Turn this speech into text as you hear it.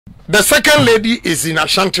The second lady is in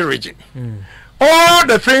Ashanti region. All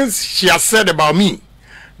the things she has said about me,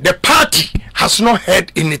 the party has not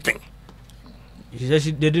heard anything. They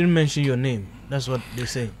didn't mention your name. That's what they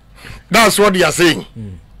say. That's what they are saying.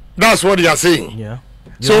 That's what they are saying. Yeah.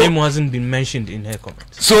 Your name hasn't been mentioned in her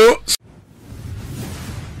comments. So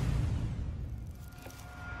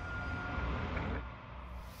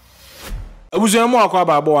Abuzuamu akwa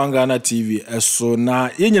babo Ghana TV eso na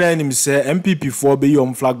yenyina nim se MPP4 be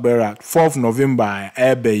yom flag bearer 4th November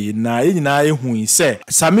ebe na yenyina ehun se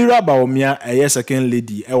Samira Bawumia second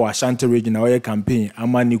lady e wa Ashanti region na campaign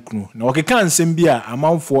amani kunu na okeka nsem bi a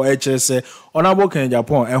amanfo se Honorable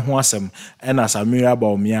Agyapong ehun asem na Samira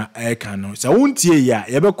Bawumia ka no se wontie ya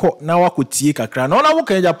yebekọ na wakotie kakra na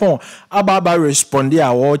Honorable Agyapong aba respond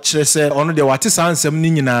a wo kire se ono de wate sansem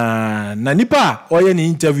ni nyina na nipa oye ni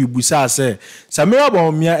interview busa se Samira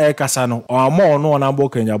Bawumia kasa no amo no Honorable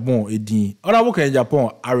Agyapong edin Honorable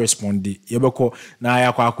Agyapong a respondi yebekọ na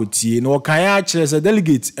yakọ akotie no kan ya kire se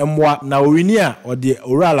delegate emwa na owini a ode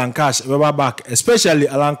oral Lancash beba back especially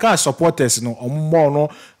Lancash supporters no ommo no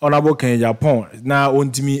Honorable Agyapong na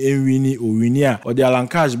ontimi enwini owini a ode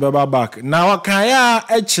Lancash beba back na wakan ya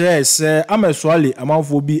kire se ameswali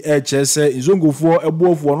amanfo bi kire se izongofo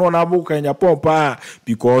ebuofo no Honorable Agyapong pa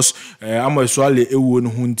because ameswali ewo no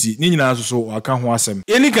hunti ni nyina so waka ho asem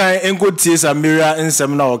enikan enkotie Samira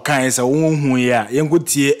nsem na okan se wonhu ya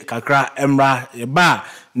yenkotie kakra emra ba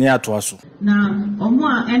ne atoaso na omo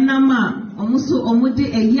a enama omuso omudi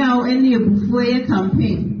eyaw ene ebufuo ye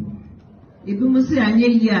campaign ebumusi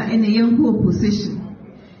anye ya ene yenko opposition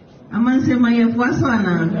amanse mayefu aso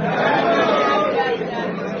ana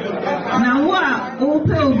na wa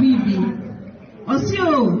ope obibi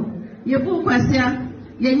osio yebu kwasia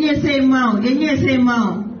yenye say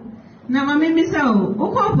mao na mami sao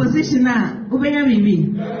oko opposition a ubenya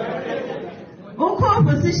bibi oko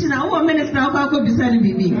opposition a wo minister akwa bisani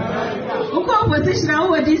bibi oko opposition a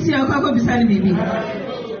wo DC akwa bisani bibi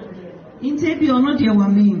intebi ono de wa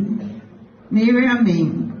me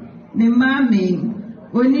amen ne ma me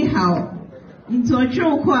oni how into otwe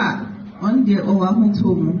oko a on de owa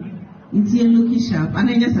hutomu intie looking sharp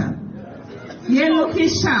ananyasa ye looking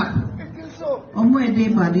sharp omo ede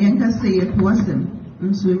bad yanka say ye wasem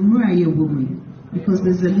nso emura ye woman because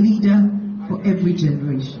there's a leader for every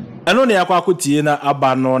generation. Eno ne yakwa akotie na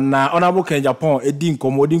aba no na Honorable Agyapong edi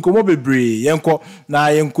nkomo bebre yenko na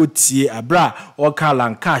yenko tie abra oka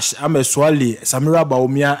Lancash ameswali Samira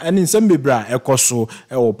Bawumia eni nsem bebra ekoso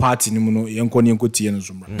e party ni mu no yenko tie no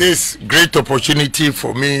zumra. This great opportunity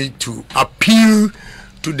for me to appeal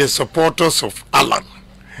to the supporters of Alan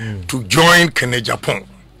to join Agyapong.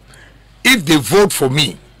 If they vote for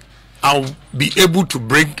me, I'll be able to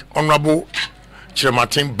bring Honorable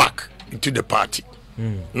Chiramatin back into the party.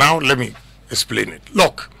 Now let me explain it.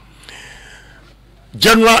 Look,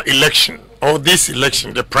 general election or this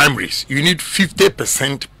election, the primaries, you need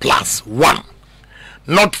 50% plus 1,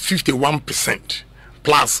 not 51%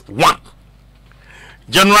 plus 1.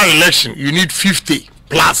 General election, you need 50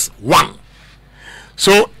 plus 1.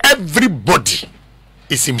 So everybody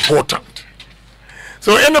is important.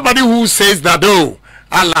 So anybody who says that, oh,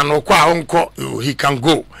 Alan Okwa he can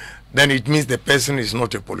go, then it means the person is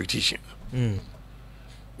not a politician.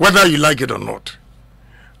 Whether you like it or not.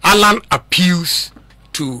 Alan appeals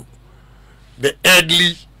to the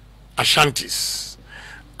elderly Ashantis.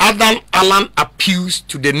 Alan appeals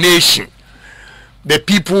to the nation, the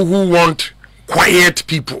people who want quiet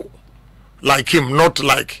people like him, not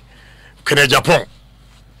like Agyapong.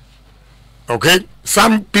 Okay?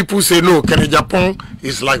 Some people say no, Agyapong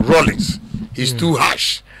is like Rawlings. He's too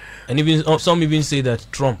harsh. And even some even say that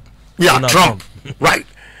Trump. Yeah, Trump. Right.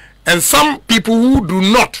 And some people who do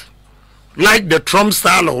not like the Trump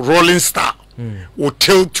style or Rawlings style will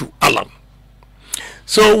tilt to Alan.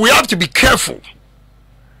 So we have to be careful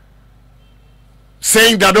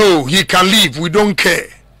saying that, oh, he can leave, we don't care.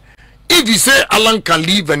 If you say Alan can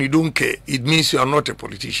leave and you don't care, it means you are not a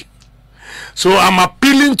politician. So I'm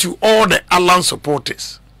appealing to all the Alan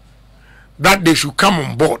supporters that they should come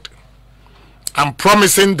on board. I'm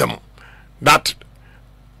promising them that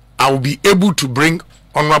I will be able to bring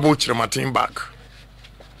Honorable Chiramatin back.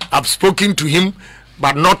 I've spoken to him,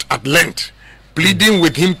 but not at length, pleading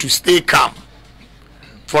with him to stay calm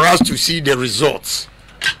for us to see the results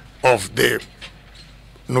of the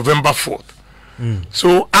November 4th.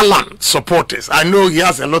 So Alan supporters, I know he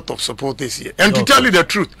has a lot of supporters here. And to tell you the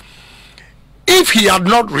truth, if he had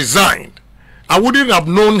not resigned, I wouldn't have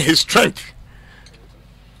known his strength.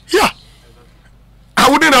 Yeah, I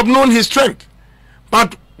wouldn't have known his strength.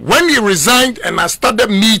 But when he resigned and I started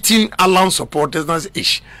meeting Alan supporters, I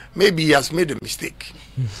said, maybe he has made a mistake.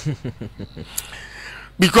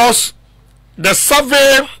 Because the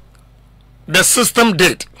survey the system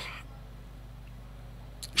did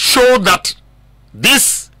show that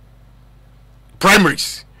this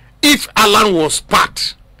primaries, if Alan was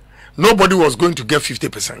part, nobody was going to get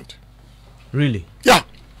 50%. Really? Yeah.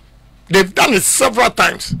 They've done it several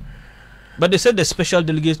times. But they said the special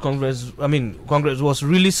delegate Congress was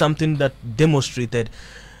really something that demonstrated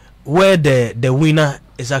where the winner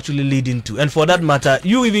is actually leading to. And for that matter,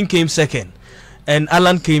 you even came second and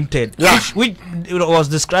Alan came third, yeah. which was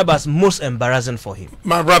described as most embarrassing for him.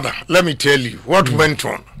 My brother, let me tell you what went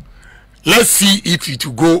on. Let's see if it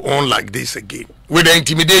will go on like this again with the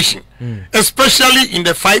intimidation, especially in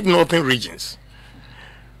the 5 northern regions,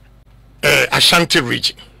 Ashanti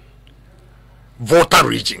region, Volta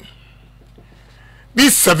region.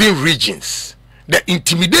 These 7 regions, the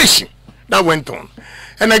intimidation that went on.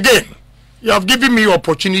 And again, you have given me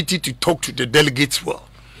opportunity to talk to the delegates well.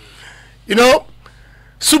 You know,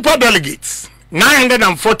 super delegates,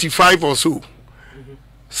 945 or so.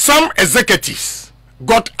 Some executives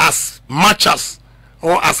got as much as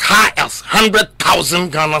or as high as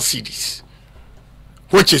 100,000 Ghana cedis,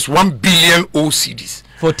 which is 1 billion cedis.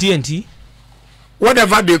 For TNT?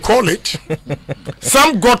 Whatever they call it.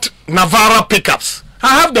 Some got Navara pickups.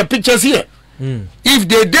 I have the pictures here. If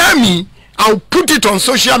they dare me, I'll put it on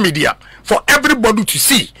social media for everybody to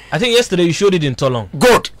see. I think yesterday you showed it in Tolong.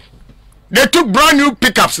 Good. They took brand new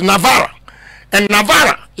pickups, Navara. And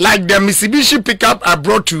Navara, like the Mitsubishi pickup I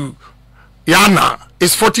brought to Yana,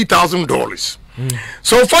 is $40,000.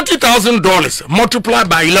 So $40,000 multiplied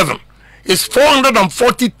by 11 is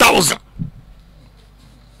 440,000.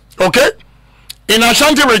 Okay? In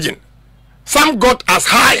Ashanti region, some got as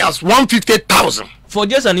high as 150,000. For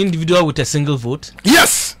just an individual with a single vote?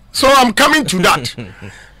 Yes. So I'm coming to that.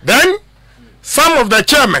 Then, some of the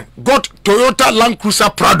chairmen got Toyota Land Cruiser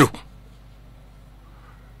Prado.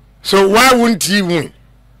 So why wouldn't he win?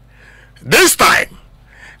 This time,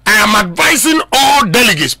 I am advising all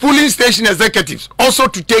delegates, polling station executives, also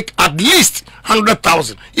to take at least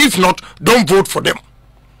 100,000. If not, don't vote for them.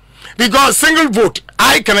 Because single vote,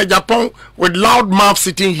 I can Agyapong with loud mouth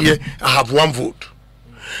sitting here, I have 1 vote.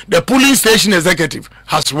 The polling station executive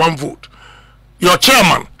has 1 vote. Your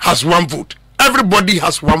chairman has 1 vote. Everybody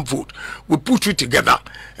has 1 vote. We put it together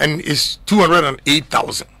and it's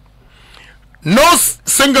 208,000. No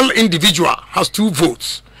single individual has 2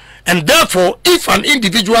 votes. And therefore, if an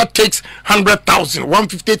individual takes 100,000,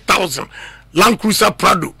 150,000, Land Cruiser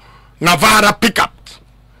Prado, Navara pickup,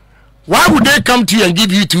 why would they come to you and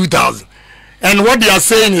give you 2,000? And what they are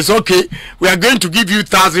saying is, okay, we are going to give you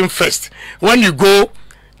 1,000 first. When you go,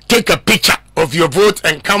 take a picture of your vote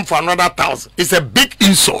and come for another 1,000. It's a big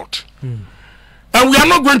insult. And we are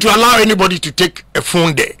not going to allow anybody to take a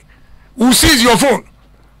phone there. Who sees your phone?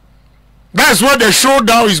 That's where the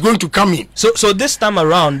showdown is going to come in. So this time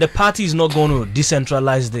around, the party is not going to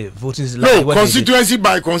decentralize the voting. No, constituency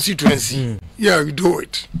by constituency. Yeah, we do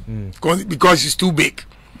it. Because it's too big.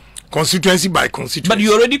 Constituency by constituency. But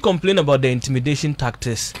you already complained about the intimidation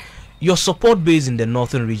tactics. Your support base in the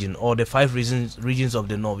northern region or the 5 regions of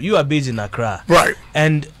the north, you are based in Accra. Right.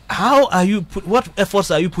 And how are you, what efforts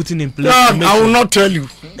are you putting in place? I will not tell you.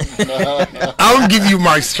 I will give you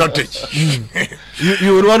my strategy.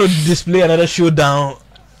 You would want to display another showdown.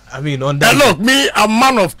 I mean, on that. Look, me, I'm a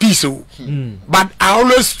man of peace, but I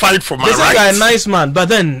always fight for my rights. This guy is a nice man, but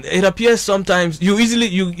then it appears sometimes you easily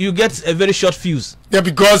you get a very short fuse. Yeah,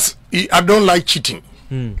 because I don't like cheating.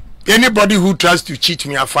 Anybody who tries to cheat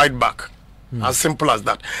me, I fight back. As simple as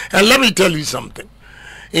that. And let me tell you something.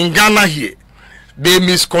 In Ghana here, they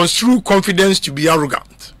misconstrue confidence to be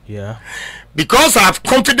arrogant. Yeah. Because I have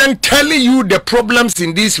confidence telling you the problems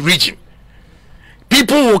in this region.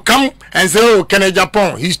 People will come and say, oh,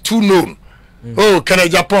 Agyapong, he's too known. Oh,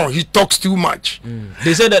 Agyapong, he talks too much.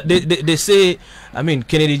 They say that they say, I mean,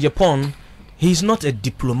 Agyapong, he's not a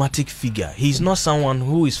diplomatic figure. He's not someone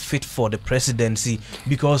who is fit for the presidency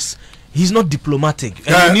because he's not diplomatic.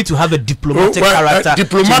 And you need to have a diplomatic character.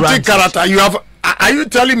 Diplomatic character. You have. Are you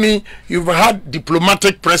telling me you've had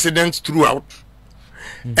diplomatic presidents throughout,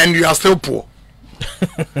 and you are still poor?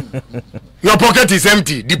 Your pocket is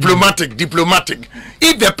empty. Diplomatic.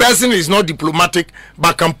 If the person is not diplomatic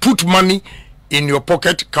but can put money in your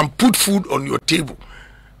pocket, can put food on your table,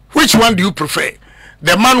 which one do you prefer?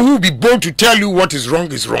 The man who will be bold to tell you what is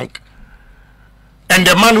wrong, and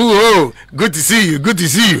the man who, oh, good to see you, good to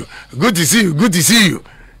see you, good to see you, good to see you,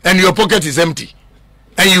 and your pocket is empty,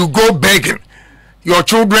 and you go begging. Your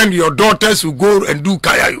children, your daughters will go and do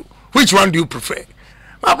kayayu. Which one do you prefer?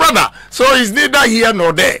 My brother, so it's neither here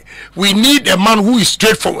nor there. We need a man who is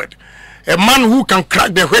straightforward. a man who can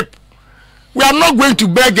crack the whip. We are not going to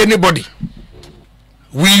beg anybody.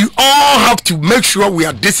 We all have to make sure we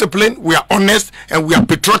are disciplined, we are honest, and we are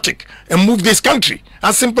patriotic and move this country.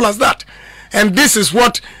 As simple as that. And this is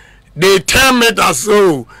what they term it as,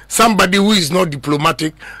 oh, somebody who is not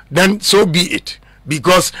diplomatic, then so be it.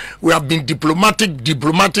 Because we have been diplomatic,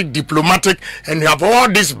 and we have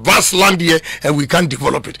all this vast land here, and we can't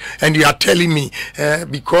develop it. And you are telling me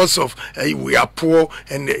because of we are poor,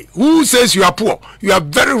 and who says you are poor? You are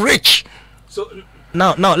very rich. So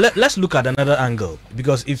now let's look at another angle,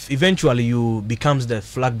 because if eventually you becomes the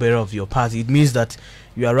flag bearer of your party, it means that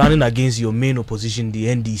you are running against your main opposition, the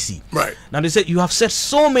NDC. Right. Now they said you have said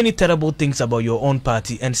so many terrible things about your own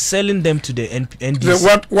party and selling them to the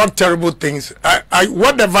NDC. What terrible things?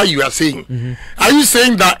 Whatever you are saying, are you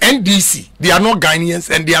saying that NDC, they are not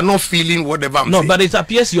Ghanaians and they are not feeling whatever I'm saying? No, but it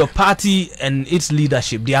appears your party and its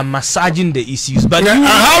leadership, they are massaging the issues. But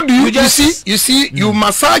how do you see? You see, you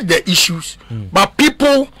massage the issues, but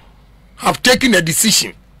people have taken a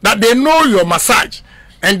decision that they know your massage,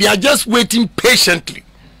 and they are just waiting patiently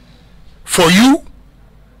for you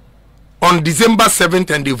on December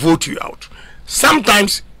 7th, and they vote you out.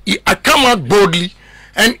 Sometimes I come out boldly,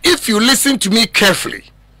 and if you listen to me carefully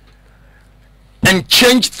and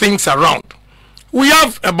change things around, we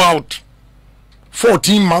have about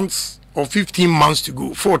 14 months or 15 months to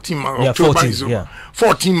go. 14 months. Yeah, October 14, is over. yeah.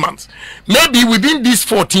 14 months. Maybe within these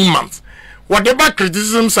 14 months, whatever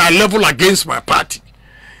criticisms I level against my party,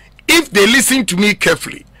 if they listen to me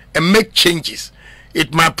carefully and make changes,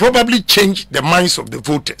 it might probably change the minds of the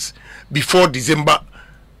voters before December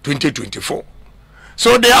 2024.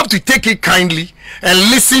 So they have to take it kindly and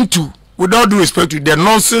listen to, with all due respect to the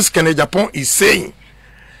nonsense Agyapong is saying,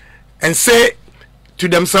 and say to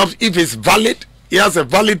themselves if it's valid, he has a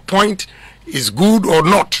valid point, is good or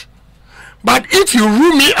not. But if you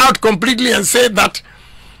rule me out completely and say that,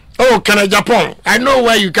 oh, Agyapong, I know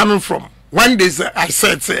where you're coming from. One day I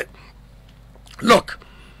said, look,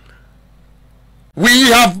 we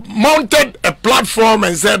have mounted a platform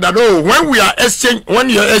and said that, oh, when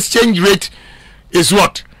your exchange rate is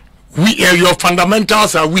what? Your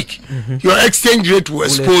fundamentals are weak. Your exchange rate will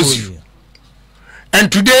expose you.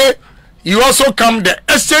 And today, you also come, the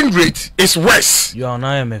exchange rate is worse. You are on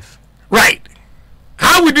IMF. Right.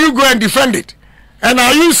 How would you go and defend it? And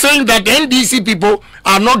are you saying that NDC people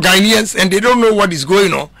are not Ghanaians and they don't know what is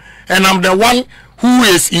going on? And I'm the one who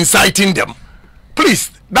is inciting them?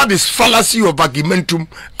 Please, that is fallacy of argumentum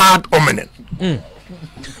ad hominem.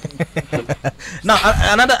 Now,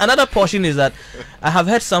 another portion is that I have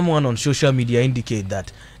heard someone on social media indicate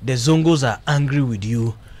that the Zongos are angry with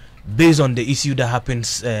you based on the issue that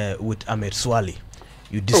happens with Ahmed Swale.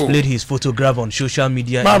 You displayed his photograph on social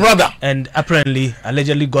media, my brother, and apparently,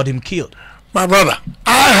 allegedly got him killed. My brother,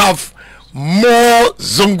 I have more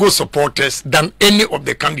Zongo supporters than any of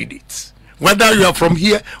the candidates, whether you are from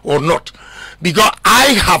here or not, because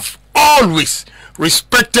I have always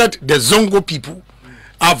respected the Zongo people.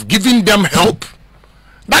 I've given them help.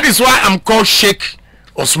 That is why I'm called Sheikh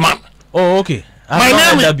Osman. Oh, okay. I've not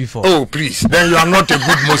heard that before. Oh, please. Then you are not a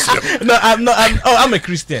good Muslim. No, I'm not. I'm a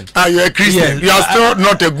Christian. Ah, you're a Christian. Yes, you are still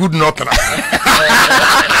not a good Northerner.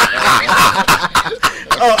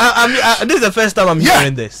 This is the first time I'm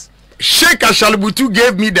hearing this. Sheikh Ashalibutu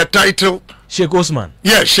gave me the title Sheikh Osman.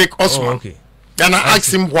 Yeah, Sheikh Osman. Oh, okay. Then I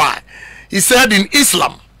asked him why. He said in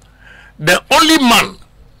Islam, the only man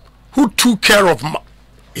who took care of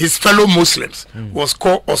his fellow Muslims was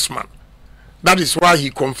called Osman. That is why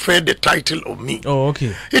he conferred the title of me. Oh,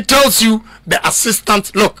 okay. It tells you the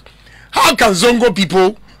assistant. Look, how can Zongo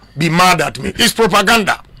people be mad at me? It's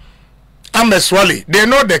propaganda. I'm a Swale. They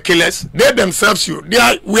know the killers. They themselves, we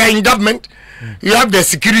are in government. You have the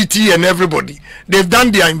security and everybody. They've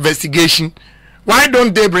done their investigation. Why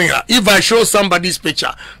don't they bring her? If I show somebody's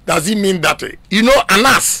picture, does it mean that,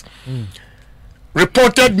 Anas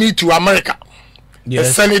reported me to America? Yes.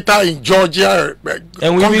 A senator in Georgia,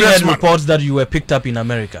 and we had reports that you were picked up in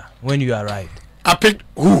America when you arrived. I picked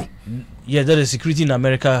who? Yeah, that the security in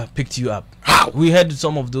America picked you up. How? We had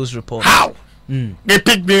some of those reports. How? They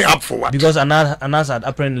picked me up for what? Because Anas had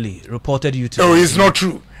apparently reported you to. Oh, it's not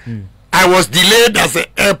true. I was delayed at the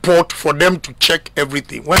airport for them to check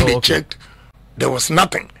everything. When they checked, there was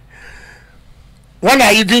nothing. When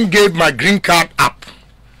I even gave my green card up,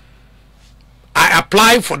 I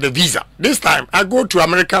applied for the visa. This time, I go to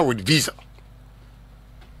America with visa.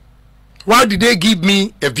 Why did they give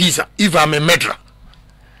me a visa if I'm a murderer?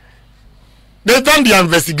 They've done their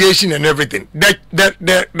investigation and everything.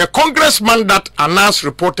 The congressman that Anas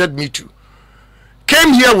reported me to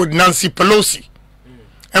came here with Nancy Pelosi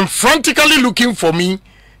and frantically looking for me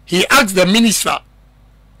he asked the minister,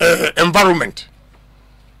 environment,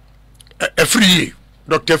 Free,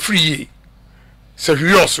 Dr. Free, so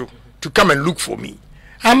he also to come and look for me.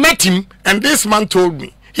 I met him, and this man told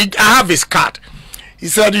me, I have his card. He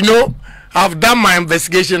said, you know, I've done my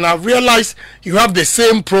investigation. I've realized you have the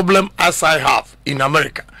same problem as I have in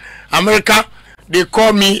America. America, they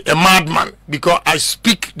call me a madman because I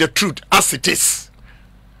speak the truth as it is.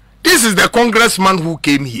 This is the congressman who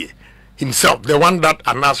came here himself, the one that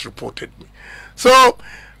Anas reported me. So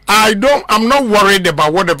I'm not worried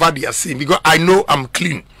about whatever they are saying because I know I'm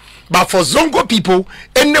clean. But for Zongo people,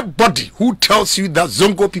 anybody who tells you that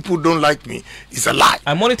Zongo people don't like me is a lie.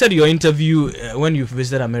 I monitored your interview when you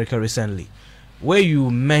visited America recently, where you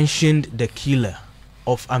mentioned the killer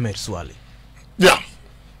of Ahmed Swale. Yeah.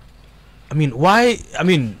 I mean, why? I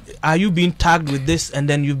mean, are you being tagged with this and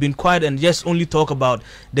then you've been quiet and just only talk about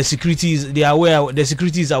the securities? The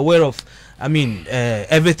security is aware of, I mean,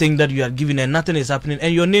 everything that you are given and nothing is happening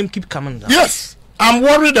and your name keep coming down. Yes, I'm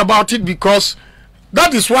worried about it because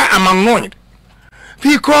that is why I'm annoyed.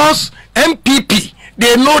 Because MPP,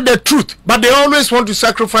 they know the truth, but they always want to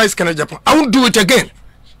sacrifice Agyapong. I won't do it again.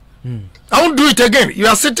 I won't do it again. You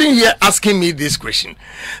are sitting here asking me this question.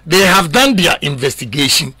 They have done their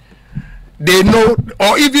investigation. They know,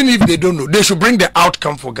 or even if they don't know, they should bring the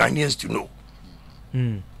outcome for Ghanaians to know.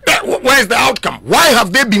 Where is the outcome? Why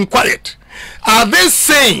have they been quiet? Are they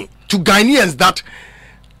saying to Ghanaians that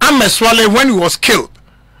Ahmed Swale, when he was killed,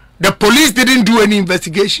 the police didn't do any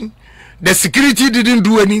investigation? The security didn't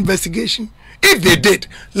do any investigation? If they did,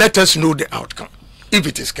 let us know the outcome. If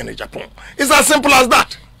it is Agyapong. It's as simple as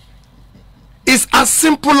that. It's as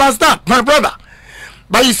simple as that, my brother.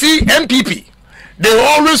 But you see, MPP, they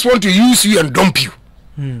always want to use you and dump you.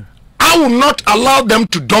 I will not allow them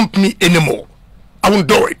to dump me anymore. I won't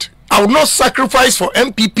do it. I will not sacrifice for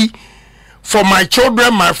MPP, for my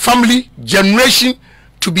children, my family, generation,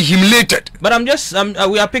 to be humiliated. But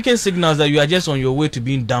we are picking signals that you are just on your way to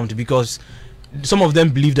being dumped because some of them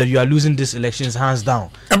believe that you are losing these elections hands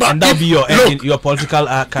down. And that'll be your end in your political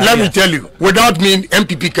career. Let me tell you, without me,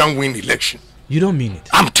 MPP can win election. You don't mean it.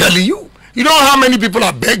 I'm telling you. You know how many people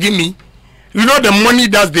are begging me? You know the money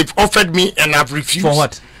that they've offered me and I've refused. For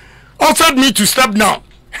what? Offered me to step down.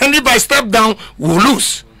 And if I step down, we'll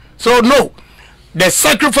lose. So no. The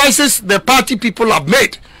sacrifices the party people have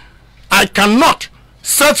made, I cannot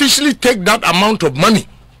selfishly take that amount of money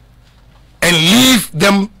and leave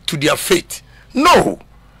them to their fate. No.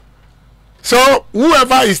 So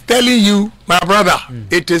whoever is telling you, my brother,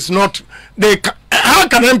 it is not. How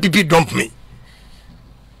can MPP dump me?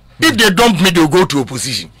 If they dump me, they'll go to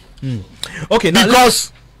opposition. Okay. Now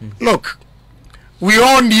because look, we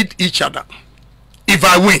all need each other. If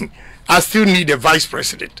I win, I still need a vice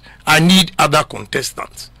president. I need other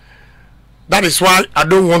contestants. That is why I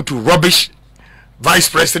don't want to rubbish vice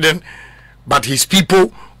president, but his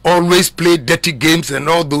people always play dirty games and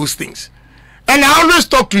all those things. And I always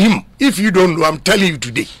talk to him. If you don't know, I'm telling you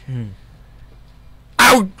today.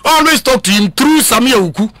 I would always talk to him through Samia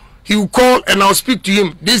Uku. He will call and I'll speak to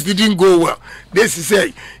him. This didn't go well. This is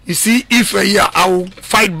a, you see, if a year I will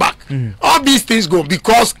fight back. All these things go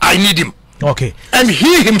because I need him. Okay. And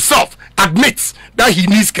he himself admits that he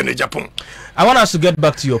needs Agyapong. I want us to get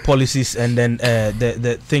back to your policies and then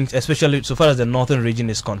the things, especially so far as the northern region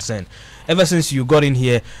is concerned. Ever since you got in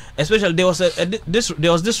here, especially there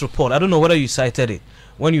was this report. I don't know whether you cited it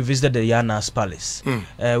when you visited the Yana's palace.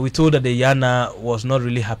 We told that the Yana was not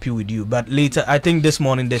really happy with you, but later, I think this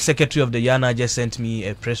morning, the secretary of the Yana just sent me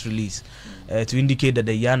a press release to indicate that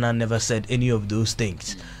the Yana never said any of those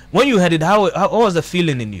things. When you heard it, how was the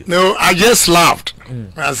feeling in you? No, I just laughed.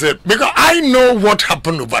 I said, because I know what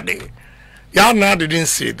happened over there. Yana didn't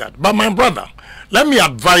say that. But my brother, let me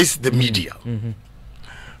advise the media.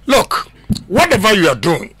 Look, whatever you are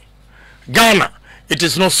doing, Ghana, it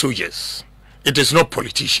is not soldiers. It is not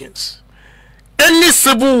politicians. Any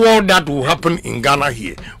civil war that will happen in Ghana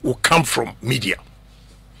here will come from media.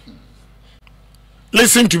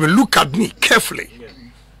 Listen to me. Look at me carefully.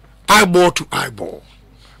 Eyeball to eyeball.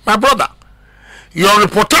 My brother, your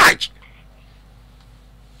reportage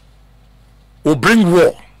will bring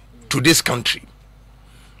war to this country.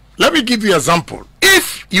 Let me give you an example.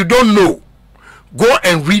 If you don't know, go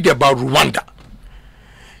and read about Rwanda.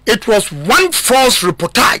 It was one false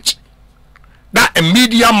reportage that a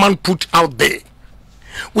media man put out there.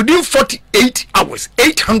 Within 48 hours,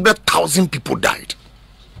 800,000 people died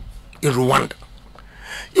in Rwanda.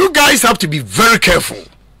 You guys have to be very careful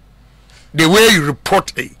the way you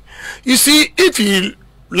report it. You see, if he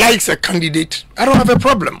likes a candidate, I don't have a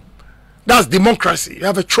problem. That's democracy. You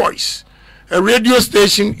have a choice. A radio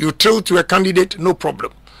station, you tell to a candidate, no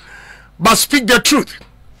problem. but speak the truth.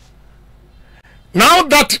 Now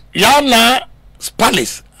that Yana's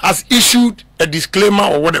palace has issued a disclaimer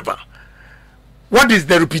or whatever, what is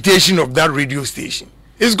the reputation of that radio station?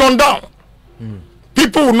 It's gone down.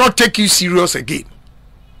 People will not take you serious again.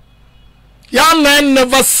 Yana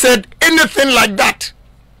never said anything like that.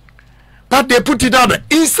 But they put it out there.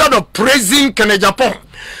 Instead of praising Agyapong,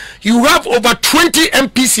 you have over 20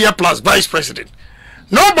 MPs here plus vice president.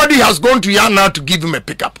 Nobody has gone to Yana to give him a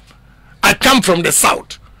pickup. I come from the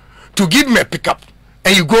south to give him a pickup,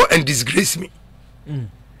 and you go and disgrace me.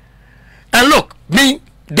 And look, me,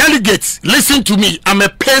 delegates, listen to me. I'm a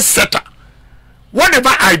pace setter. Whatever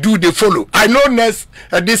I do, they follow. I know next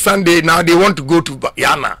this Sunday now they want to go to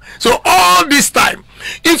Yana. So all this time,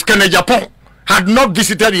 if Agyapong had not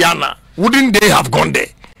visited Yana, wouldn't they have gone there?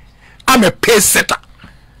 I'm a pace setter.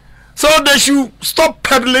 So they should stop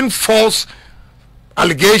peddling false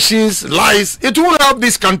allegations, lies. It will help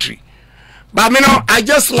this country. But I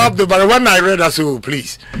just love the, but when I read, I said, oh,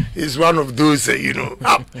 please, it's one of those,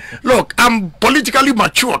 look, I'm politically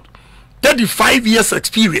matured, 35 years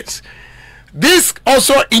experience. This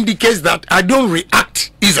also indicates that I don't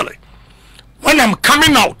react easily. When I'm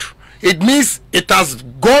coming out, it means it has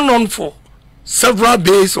gone on for several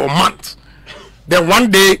days or months. Then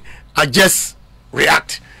one day, I just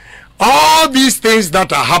react. All these things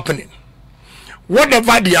that are happening,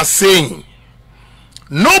 whatever they are saying,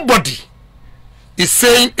 nobody is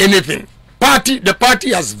saying anything. The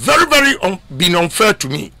party has very been unfair to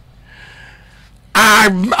me.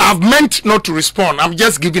 I've meant not to respond. I'm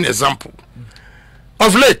just giving an example.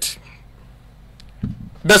 Of late,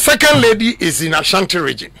 the second lady is in Ashanti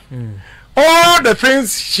region. All the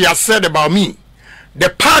things she has said about me, the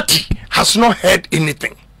party has not heard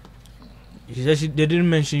anything. They didn't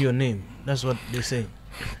mention your name. That's what they say.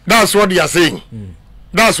 That's what they are saying.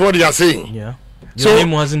 That's what they are saying. Yeah. Your name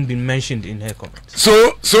hasn't been mentioned in her comments.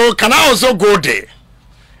 So can I also go there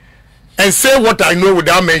and say what I know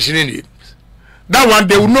without mentioning it? That one,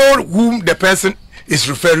 they will know whom the person is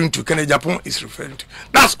referring to, Agyapong is referring to.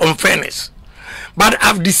 That's unfairness. But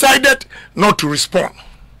I've decided not to respond.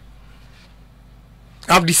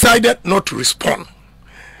 I've decided not to respond.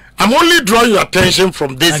 I'm only drawing your attention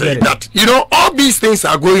from this that, all these things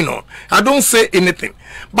are going on. I don't say anything.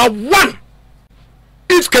 But one,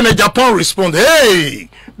 if Agyapong responds, hey,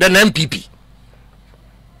 then MPP.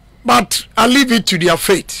 But I leave it to their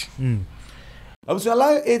fate.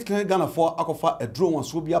 Abusua 8 Ghana for akofa a draw one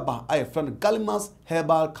so be aba I friend Galimas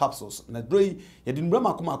herbal capsules na draw yedi nbrama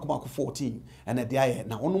akoma 14 and e dia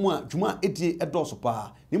na ono mu adwuma edie edoso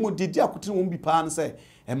pa ni mu didi akotire won bi pa ne se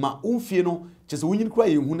e ma umfie no chese wonyini kura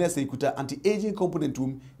yehu na se ikuta anti aging component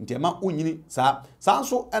nti e ma onyini sa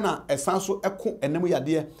so e na esanso eko enemu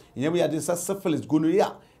yade sa syphilis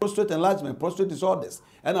gonorrhea prostate enlargement prostate disorders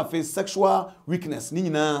and a face sexual weakness ni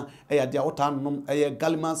nyina e ya dia wotanom e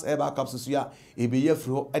Galimas herbal capsules ya e be ye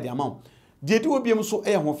fro e dia ma die di obiem so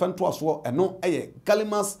e ho fento aso eno e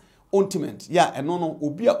Galimas ointment ya eno no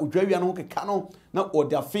obi a odwawia no keka no na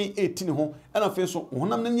odi afen 18 ho and a face so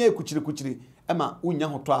honam na nya kuchiri e ma unya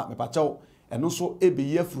hoto a mepachaw eno so e be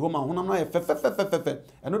ye fro ma honam na ye fe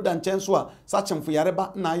eno da nchen so a sachemfo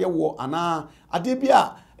yareba na ye wo ana ade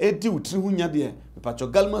bia edi utri hunya de mepachaw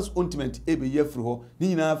Galimas ointment e be ye fro ho ni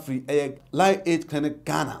nyina free e Live 8 Clinic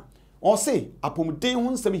Ghana o say apomden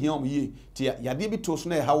ho nsem hia om ye ti yade bi to so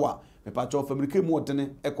na e hawa mepachaw family mu odene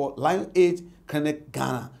eko Live 8 Clinic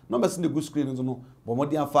Ghana numbers in the good screen no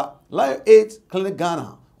bomodi afa Live 8 Clinic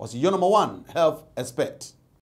Ghana was your number 1 health expert.